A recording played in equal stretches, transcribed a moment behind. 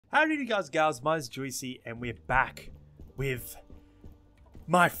Howdy you guys, gals, my name's Joicey, and we're back with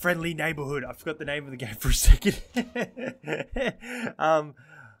my friendly neighborhood. I forgot the name of the game for a second.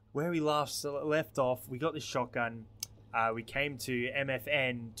 Where we left off, we got the shotgun. We came to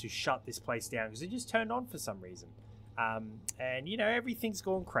MFN to shut this place down because it just turned on for some reason. And you know, everything's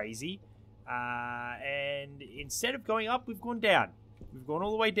gone crazy. And instead of going up, we've gone down. We've gone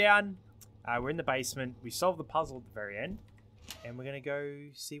all the way down. We're in the basement. We solved the puzzle at the very end. And we're going to go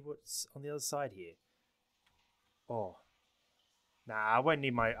see what's on the other side here. Oh. Nah, I won't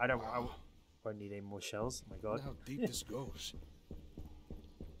need I won't need any more shells. Oh my god. How deep this goes.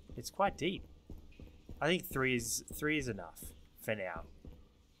 It's quite deep. I think three is enough for now.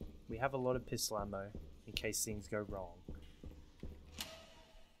 We have a lot of pistol ammo in case things go wrong.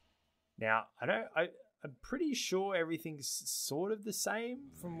 Now, I'm pretty sure everything's sort of the same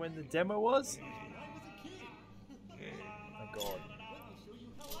from when the demo was. God.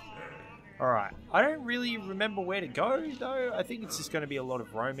 Alright, I don't really remember where to go though. I think it's just going to be a lot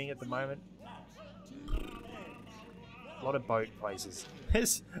of roaming at the moment. A lot of boat places.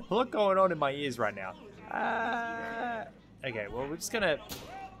 There's a lot going on in my ears right now. Okay, well we're just gonna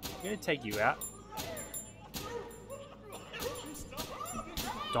take you out.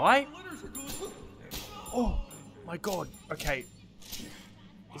 Die? Oh my god. Okay.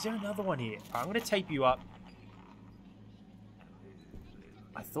 Is there another one here? I'm gonna tape you up.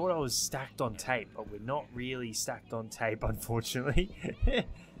 I thought I was stacked on tape, but we're not really stacked on tape, unfortunately.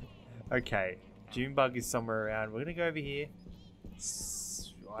 Okay, Junebug is somewhere around. We're going to go over here.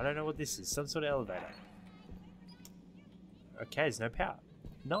 I don't know what this is. Some sort of elevator. Okay, there's no power.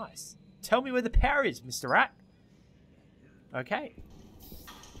 Nice. Tell me where the power is, Mr. Rat. Okay.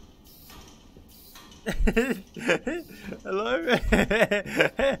 Hello?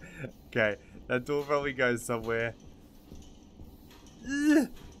 Okay, that door probably goes somewhere. Oh,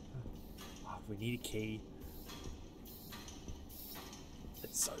 we need a key.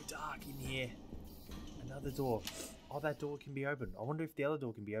 It's so dark in here. Another door. Oh, that door can be open. I wonder if the other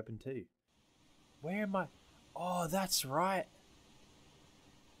door can be open too. Where am I? Oh, that's right.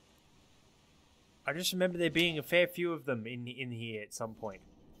 I just remember there being a fair few of them in here at some point.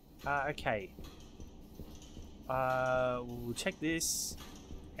 Okay. We'll check this.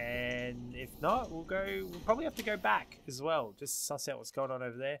 And if not, we'll probably have to go back as well. Just suss out what's going on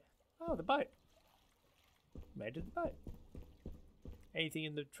over there. Oh, the boat. Made it the boat. Anything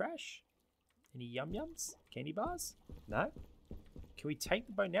in the trash? Any yum-yums? Candy bars? No? Can we take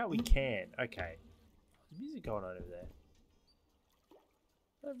the boat now? We can. Okay. There's music going on over there.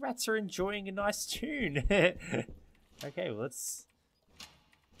 The rats are enjoying a nice tune. Okay, well let's...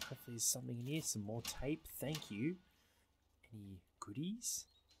 Hopefully there's something in here. Some more tape. Thank you. Any goodies?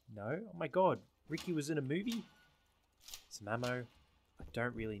 No? Oh my god. Ricky was in a movie? Some ammo. I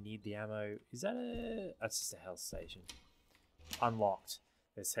don't really need the ammo. Is that a... That's just a health station. Unlocked.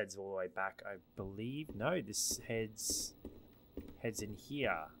 This heads all the way back, I believe. No, this heads in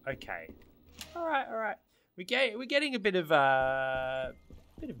here. Okay. Alright, alright. We're getting a bit of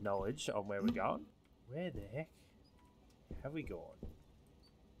knowledge on where we're going. Where the heck have we gone?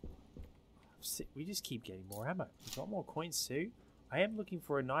 We just keep getting more ammo. We've got more coins too. I am looking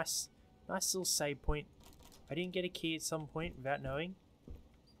for a nice little save point. I didn't get a key at some point without knowing.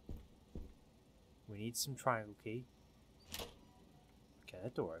 We need some triangle key. Okay,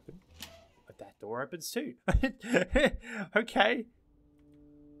 that door opened. But that door opens too. Okay.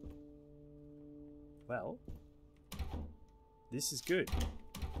 Well, this is good.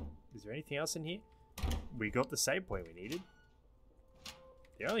 Is there anything else in here? We got the save point we needed.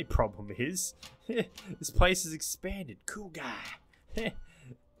 The only problem is, this place is expanded. Cool guy.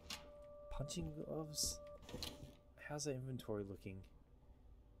 Punching gloves. How's the inventory looking?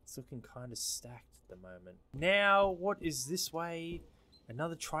 It's looking kind of stacked at the moment. Now, what is this way?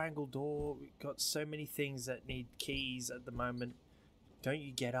 Another triangle door. We've got so many things that need keys at the moment. Don't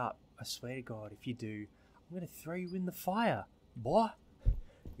you get up. I swear to God, if you do, I'm going to throw you in the fire. Boy,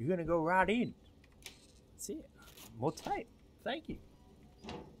 you're going to go right in. That's it. More tape. Thank you.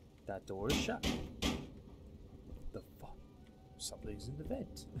 That door is shut. The fuck? Something's in the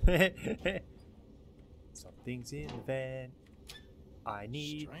vent. Something's in the vent. I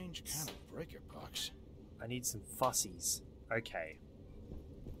need... Strange kind of breaker box. I need some fussies. Okay.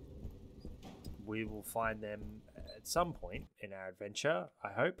 We will find them at some point in our adventure,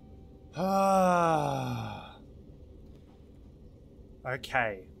 I hope.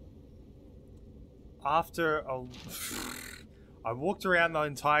 Okay. After a... I walked around the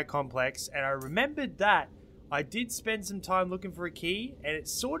entire complex and I remembered that I did spend some time looking for a key, and it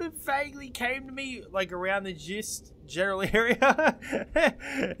sort of vaguely came to me like around the gist general area.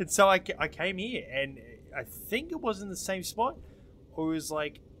 And so I came here, and I think it was in the same spot, or it was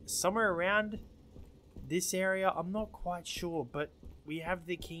like somewhere around this area. I'm not quite sure, but we have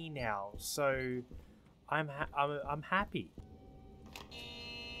the key now, so I'm happy.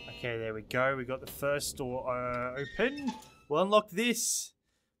 Okay, there we go. We got the first door open. We'll unlock this.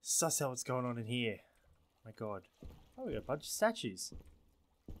 Suss out what's going on in here. Oh my god. Oh, we got a bunch of statues.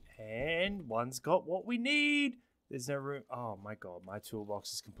 And one's got what we need. There's no room. Oh my god, my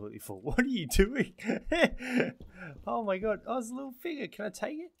toolbox is completely full. What are you doing? Oh my god. Oh, it's a little figure. Can I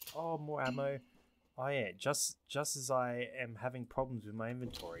take it? Oh, more ammo. Oh yeah, just as I am having problems with my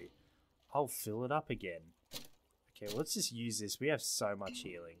inventory, I'll fill it up again. Okay, well, let's just use this. We have so much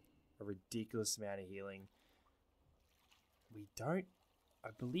healing. A ridiculous amount of healing. I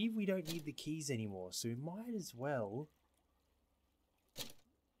believe we don't need the keys anymore, so we might as well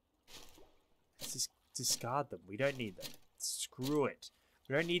just discard them. We don't need them. Screw it.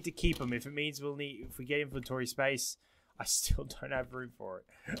 We don't need to keep them. If it means if we get inventory space, I still don't have room for it.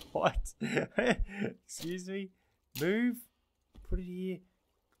 What? Excuse me? Move? Put it here?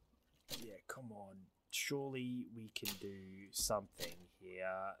 Yeah, come on. Surely we can do something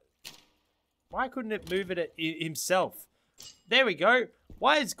here. Why couldn't it move it himself? There we go.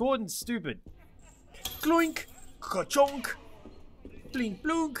 Why is Gordon stupid? Gloink, ka-chonk, blink,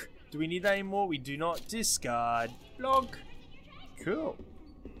 blunk. Do we need that anymore? We do not. Discard. Blonk. Cool.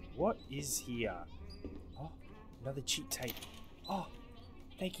 What is here? Oh, another cheat tape. Oh,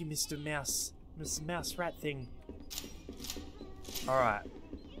 thank you, Mr. Mouse. Mr. Mouse Rat thing. Alright.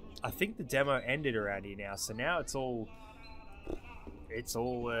 I think the demo ended around here now, so now it's all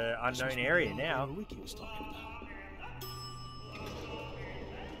unknown area now.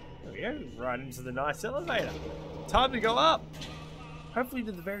 There we go. Right into the nice elevator. Time to go up. Hopefully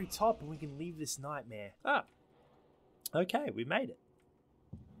to the very top, and we can leave this nightmare. Ah. Okay, we made it.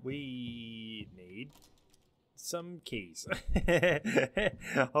 We need some keys.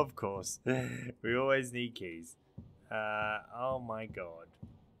 Of course. We always need keys. Oh my god.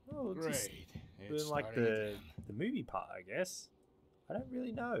 Oh, Great. Doing like the movie part, I guess. I don't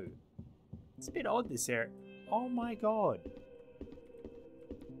really know. It's a bit odd, this area. Oh my god.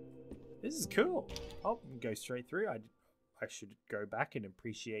 This is cool. Oh, we can go straight through. I should go back and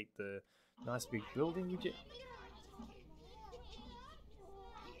appreciate the nice big building we did.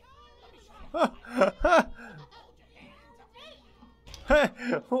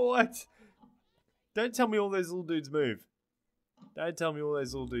 What? Don't tell me all those little dudes move. Don't tell me all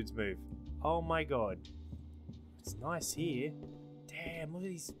those little dudes move. Oh my god. It's nice here. Damn, look at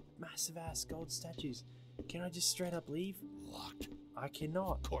these massive ass gold statues. Can I just straight up leave? Locked. I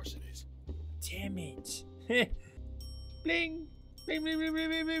cannot. Of course it is. Damn it. Bling. Bling, bling, bling, bling,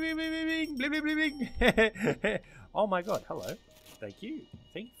 bling, bling, bling, bling, bling, bling, bling. Oh my god, hello. Thank you.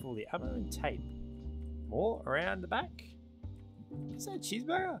 Thank you for the ammo and tape. More around the back. Is that a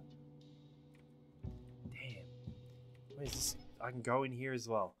cheeseburger? Damn. Where's this? I can go in here as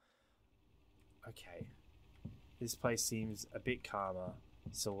well. Okay. This place seems a bit calmer,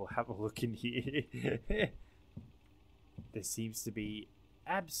 so we'll have a look in here. There seems to be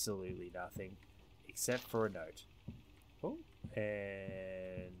absolutely nothing except for a note. Oh,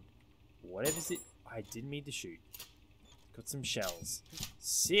 and whatever's it, I didn't mean to shoot. Got some shells.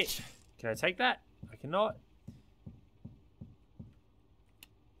 Sick. Can I take that? I cannot.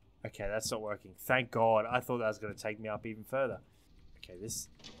 Okay, that's not working. Thank God. I thought that was going to take me up even further. Okay, this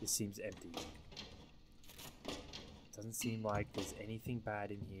seems empty. Doesn't seem like there's anything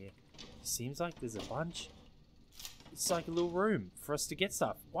bad in here. Seems like there's a bunch. It's like a little room for us to get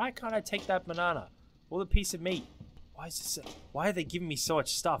stuff. Why can't I take that banana? Or the piece of meat? Why are they giving me so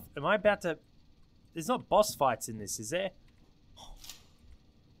much stuff? Am I about to... There's not boss fights in this, is there?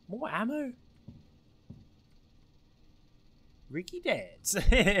 More ammo? Ricky Dance.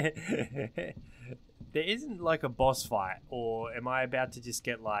 There isn't like a boss fight, or am I about to just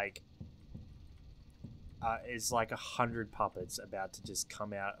get like... it's like 100 puppets about to just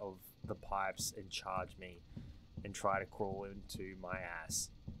come out of the pipes and charge me and try to crawl into my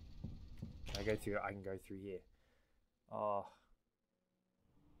ass. Can I go through? I can go through here. Oh.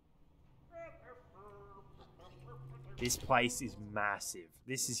 This place is massive.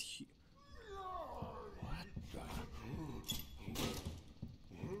 This is huge.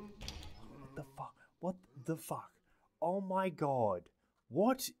 What the fuck? What the fuck? Oh my god.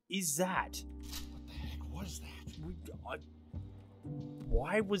 What is that? What the heck was that?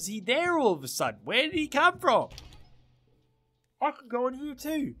 Why was he there all of a sudden? Where did he come from? I could go in here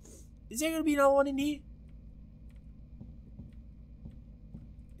too. Is there going to be another one in here?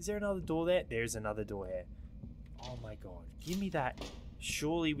 Is there another door there? There's another door here. Oh my god. Give me that.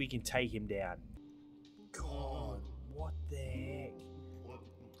 Surely we can take him down. God, what the heck?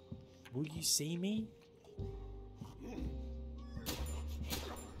 Will you see me?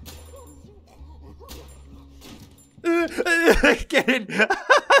 Get in!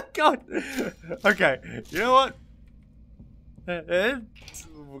 God! Okay, you know what? We're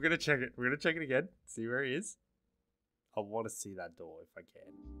gonna check it. We're gonna check it again. See where he is. I want to see that door if I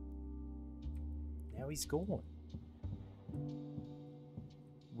can. Now he's gone.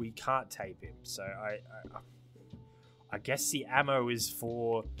 We can't tape him, so I guess the ammo is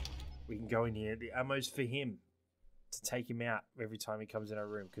for... We can go in here. The ammo's for him to take him out every time he comes in our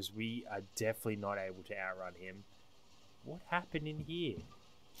room, because we are definitely not able to outrun him. What happened in here?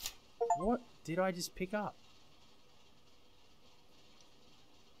 What did I just pick up?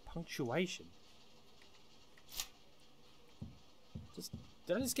 Punctuation.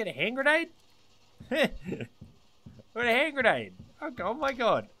 Did I just get a hand grenade? What a hand grenade! Oh my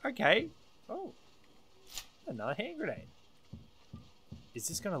god. Okay. Oh, another hand grenade. Is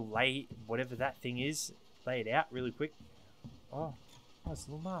this gonna lay whatever that thing is? Lay it out really quick. Oh, it's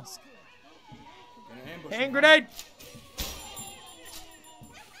a little mask. Hand grenade!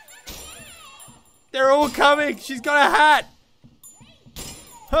 They're all coming! She's got a hat!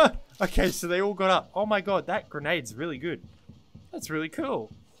 Huh! Okay, so they all got up. Oh my god, that grenade's really good. That's really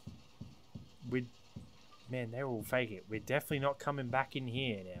cool. Man, they're all faking it. We're definitely not coming back in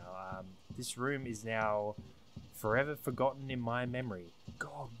here now. This room is now forever forgotten in my memory.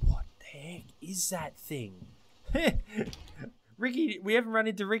 God, what the heck is that thing? Ricky, we haven't run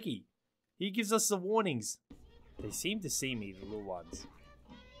into Ricky. He gives us the warnings. They seem to see me, the little ones.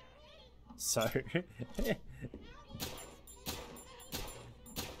 So,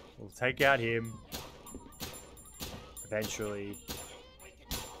 we'll take out him. Eventually.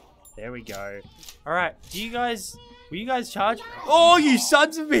 There we go. Alright, will you guys charge? Oh, you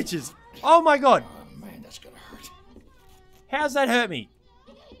sons of bitches! Oh my god! Oh man, that's gonna hurt. How's that hurt me?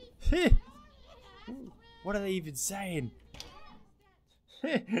 What are they even saying?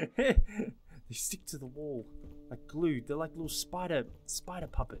 They stick to the wall like glue. They're like little spider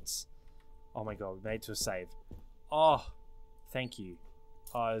puppets. Oh my god, we made it to a save. Oh, thank you.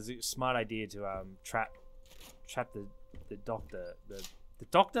 Oh, it was a smart idea to trap the doctor,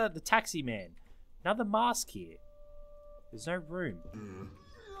 the taxi man. Another mask here. There's no room.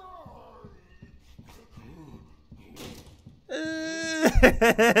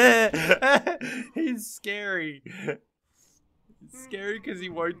 He's scary. It's scary because he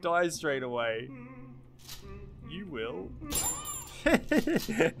won't die straight away. You will. Oh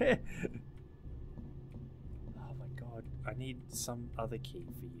my god. I need some other key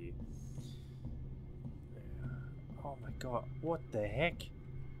for you. Oh my god. What the heck?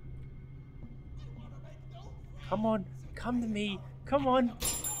 Come on. Come to me. Come on.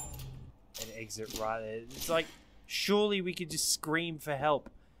 An exit right there. It's like, surely we could just scream for help.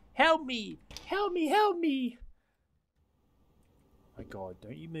 Help me! Help me! Help me! Oh my god,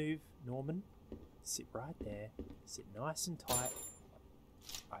 don't you move, Norman. Sit right there. Sit nice and tight.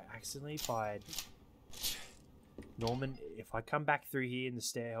 I accidentally fired. Norman, if I come back through here in the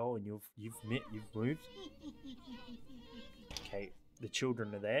stair hole and you've moved. Okay, the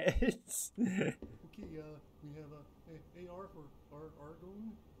children are there. Okay, we have a AR for our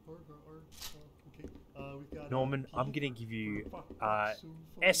going. Okay, we've got Norman, I'm gonna give you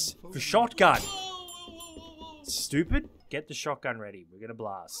S for shotgun. Stupid. Get the shotgun ready. We're gonna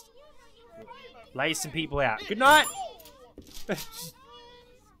blast. Lay some people out. Good night.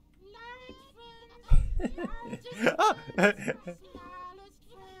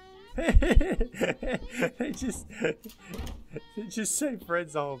 they just say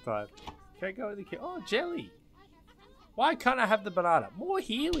friends the whole time. Can't go with the kid. Oh, jelly. Why can't I have the banana? More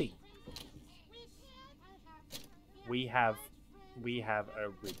healing. We have a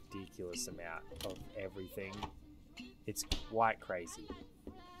ridiculous amount of everything. It's quite crazy.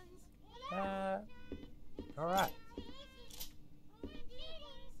 Alright.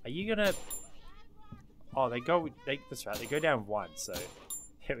 Are you gonna... Oh, that's right, they go down one, so...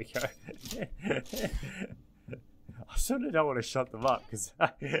 Here we go. I sort of don't want to shut them up, because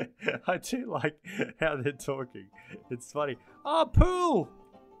I do like how they're talking. It's funny. Oh, pool!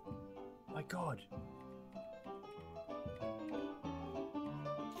 My god.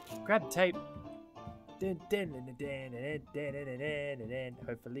 Grab tape.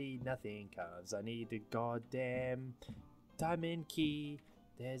 Hopefully nothing comes. I need the goddamn diamond key.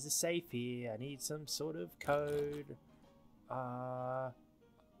 There's a safe here. I need some sort of code.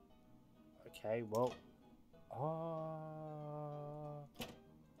 Okay, well.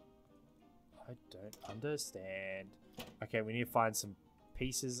 I don't understand. Okay, we need to find some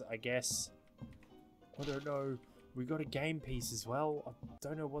pieces, I guess. I don't know. We got a game piece as well. I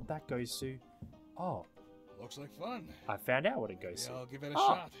don't know what that goes to. Oh. Looks like fun. I found out what it goes to. Yeah, I'll give it a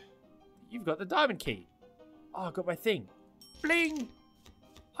shot. You've got the diamond key. Oh, I got my thing. Bling!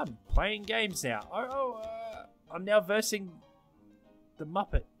 I'm playing games now. I'm now versing the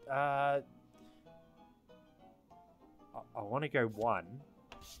Muppet. I want to go 1.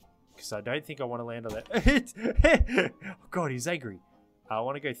 Because I don't think I want to land on that. Oh god, he's angry. I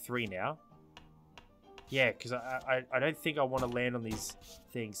want to go 3 now. Yeah, because I don't think I want to land on these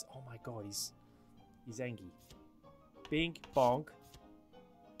things. Oh my god, he's angry. Bing, bonk.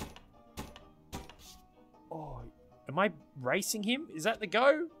 Oh, am I racing him? Is that the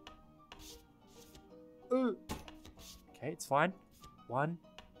go? Okay, it's fine. 1,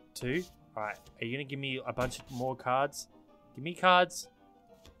 2. Alright, are you going to give me a bunch more cards? Give me cards.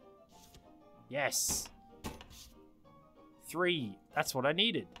 Yes. 3. That's what I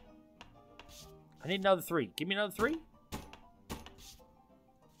needed. I need another 3. Give me another 3.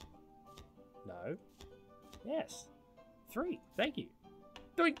 No. Yes. 3. Thank you.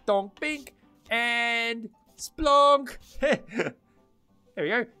 Doink donk bink. And splonk. There we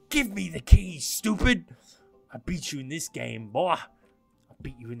go. Give me the keys, stupid. I beat you in this game, boy. I'll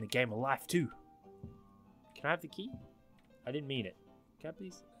beat you in the game of life too. Can I have the key? I didn't mean it. Can I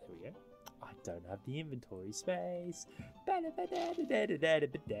please? There we go. I don't have the inventory space.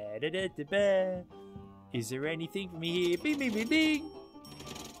 Is there anything for me here? Bing, bing, bing, bing.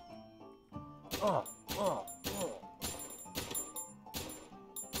 Oh.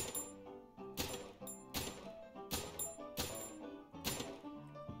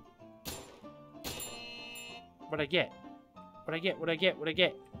 What'd I get? What'd I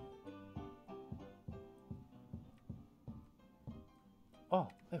get? Oh,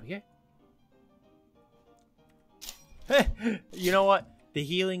 there we go. You know what? The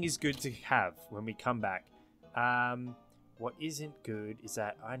healing is good to have when we come back. What isn't good is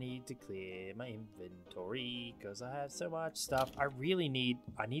that I need to clear my inventory because I have so much stuff. I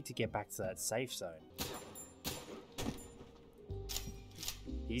need to get back to that safe zone.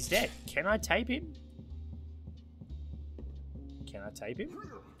 He's dead. Can I tape him? Can I tape him?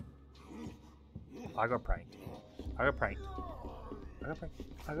 I got pranked. I got pranked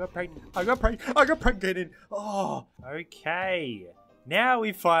in. Oh, okay. Now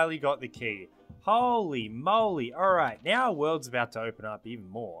we finally got the key. Holy moly. Alright, now our world's about to open up even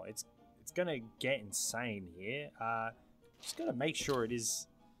more. It's gonna get insane here. Just gotta make sure it's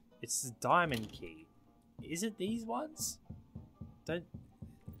the diamond key. Is it these ones?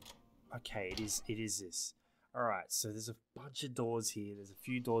 Okay, it is this. Alright, so there's a bunch of doors here. There's a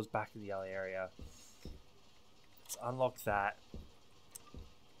few doors back in the other area. Let's unlock that.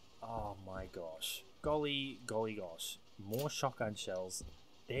 Oh my gosh. Golly gosh. More shotgun shells.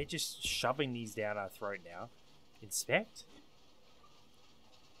 They're just shoving these down our throat now. Inspect?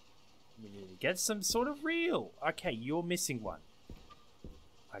 We need to get some sort of reel. Okay, you're missing one.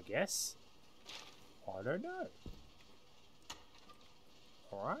 I guess. I don't know.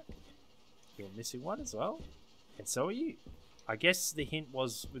 Alright. You're missing one as well. And so are you. I guess the hint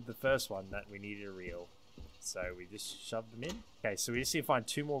was with the first one that we needed a reel. So we just shoved them in. Okay, so we just need to find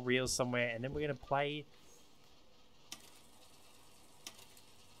 2 more reels somewhere and then we're going to play...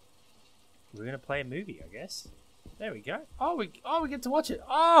 We're going to play a movie, I guess. There we go. Oh, we get to watch it.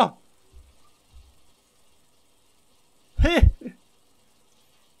 Oh!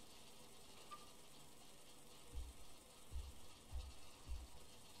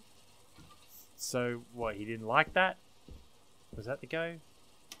 So, what, he didn't like that? Was that the go?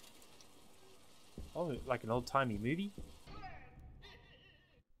 Oh, like an old-timey movie?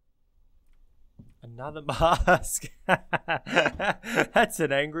 Another mask! That's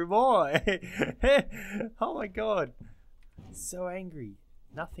an angry boy! Oh my god. So angry.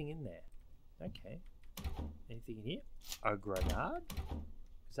 Nothing in there. Okay. Anything in here? A grenade?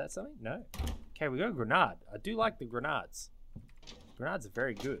 Is that something? No. Okay, we got a grenade. I do like the grenades. Grenades are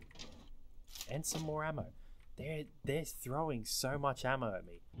very good. And some more ammo. They're throwing so much ammo at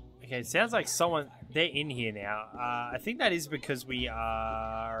me. Okay, it sounds like they're in here now. I think that is because we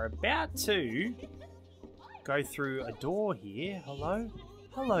are about to go through a door here. Hello?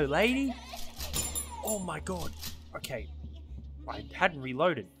 Hello, lady. Oh my god. Okay. I hadn't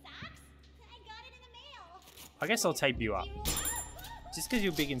reloaded. I guess I'll tape you up. Just because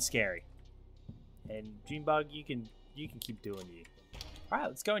you're big and scary. And Junebug, you can keep doing you. Alright,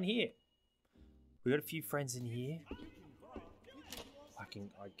 let's go in here. We got a few friends in here. I can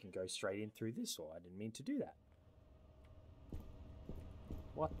go straight in through this, or I didn't mean to do that.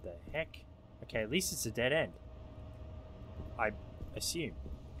 What the heck? Okay, at least it's a dead end. I assume.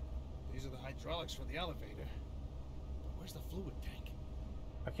 These are the hydraulics for the elevator. But where's the fluid tank?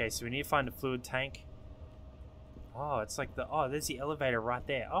 Okay, so we need to find the fluid tank. Oh, it's like the... Oh, there's the elevator right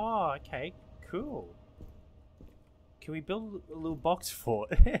there. Oh, okay. Cool. Can we build a little box for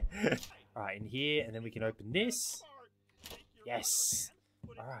it? Alright, in here, and then we can open this. Yes!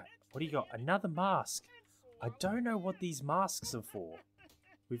 Alright, what do you got? Another mask. I don't know what these masks are for.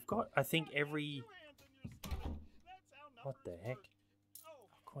 We've got, I think, every... What the heck? Oh,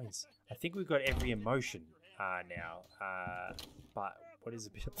 coins. I think we've got every emotion now. But what is a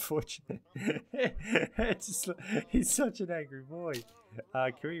bit unfortunate? It's just, he's such an angry boy.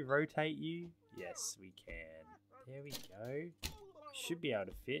 Can we rotate you? Yes, we can. There we go. Should be able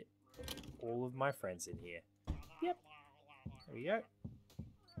to fit all of my friends in here. Yep. There we go.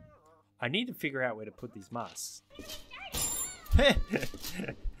 I need to figure out where to put these masks.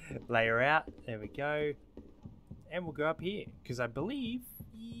 Lay her out. There we go. And we'll go up here. Because I believe...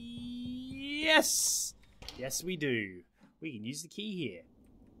 Yes! Yes, we do. We can use the key here.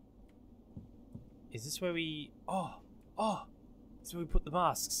 Is this where we... Oh! This is where we put the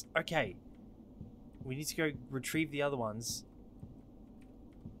masks. Okay. We need to go retrieve the other ones.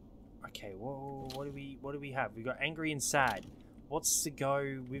 Okay, whoa, what do we have? We got angry and sad. What's to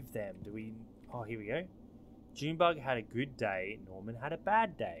go with them? Do we... Oh, here we go. Junebug had a good day. Norman had a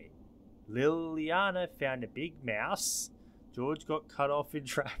bad day. Liliana found a big mouse. George got cut off in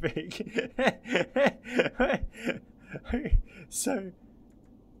traffic. So,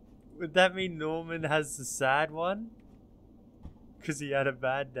 would that mean Norman has the sad one? Because he had a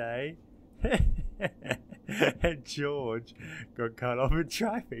bad day? And George got cut off in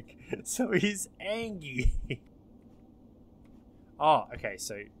traffic. So he's angry. Oh, okay,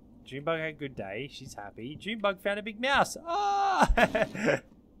 so Junebug had a good day. She's happy. Junebug found a big mouse. Oh!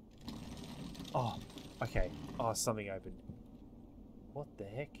 Oh, okay. Oh, something opened. What the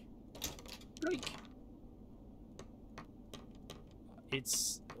heck? Bloink.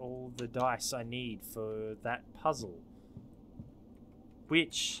 It's all the dice I need for that puzzle.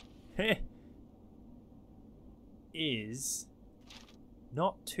 Which is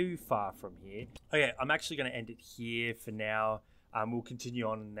not too far from here. Okay, I'm actually going to end it here for now. We'll continue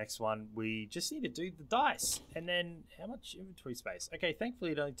on in the next one. We just need to do the dice. And then how much inventory space? Okay,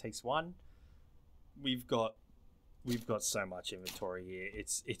 thankfully it only takes one. We've got so much inventory here.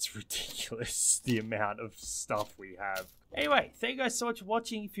 It's ridiculous the amount of stuff we have. Anyway, thank you guys so much for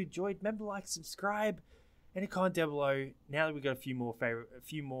watching. If you enjoyed, remember to like, subscribe, and a comment down below. Now that we've got a few more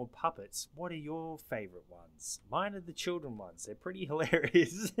puppets, what are your favorite ones? Mine are the children ones. They're pretty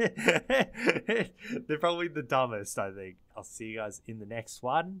hilarious. They're probably the dumbest, I think. I'll see you guys in the next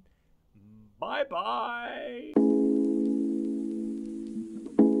one. Bye bye.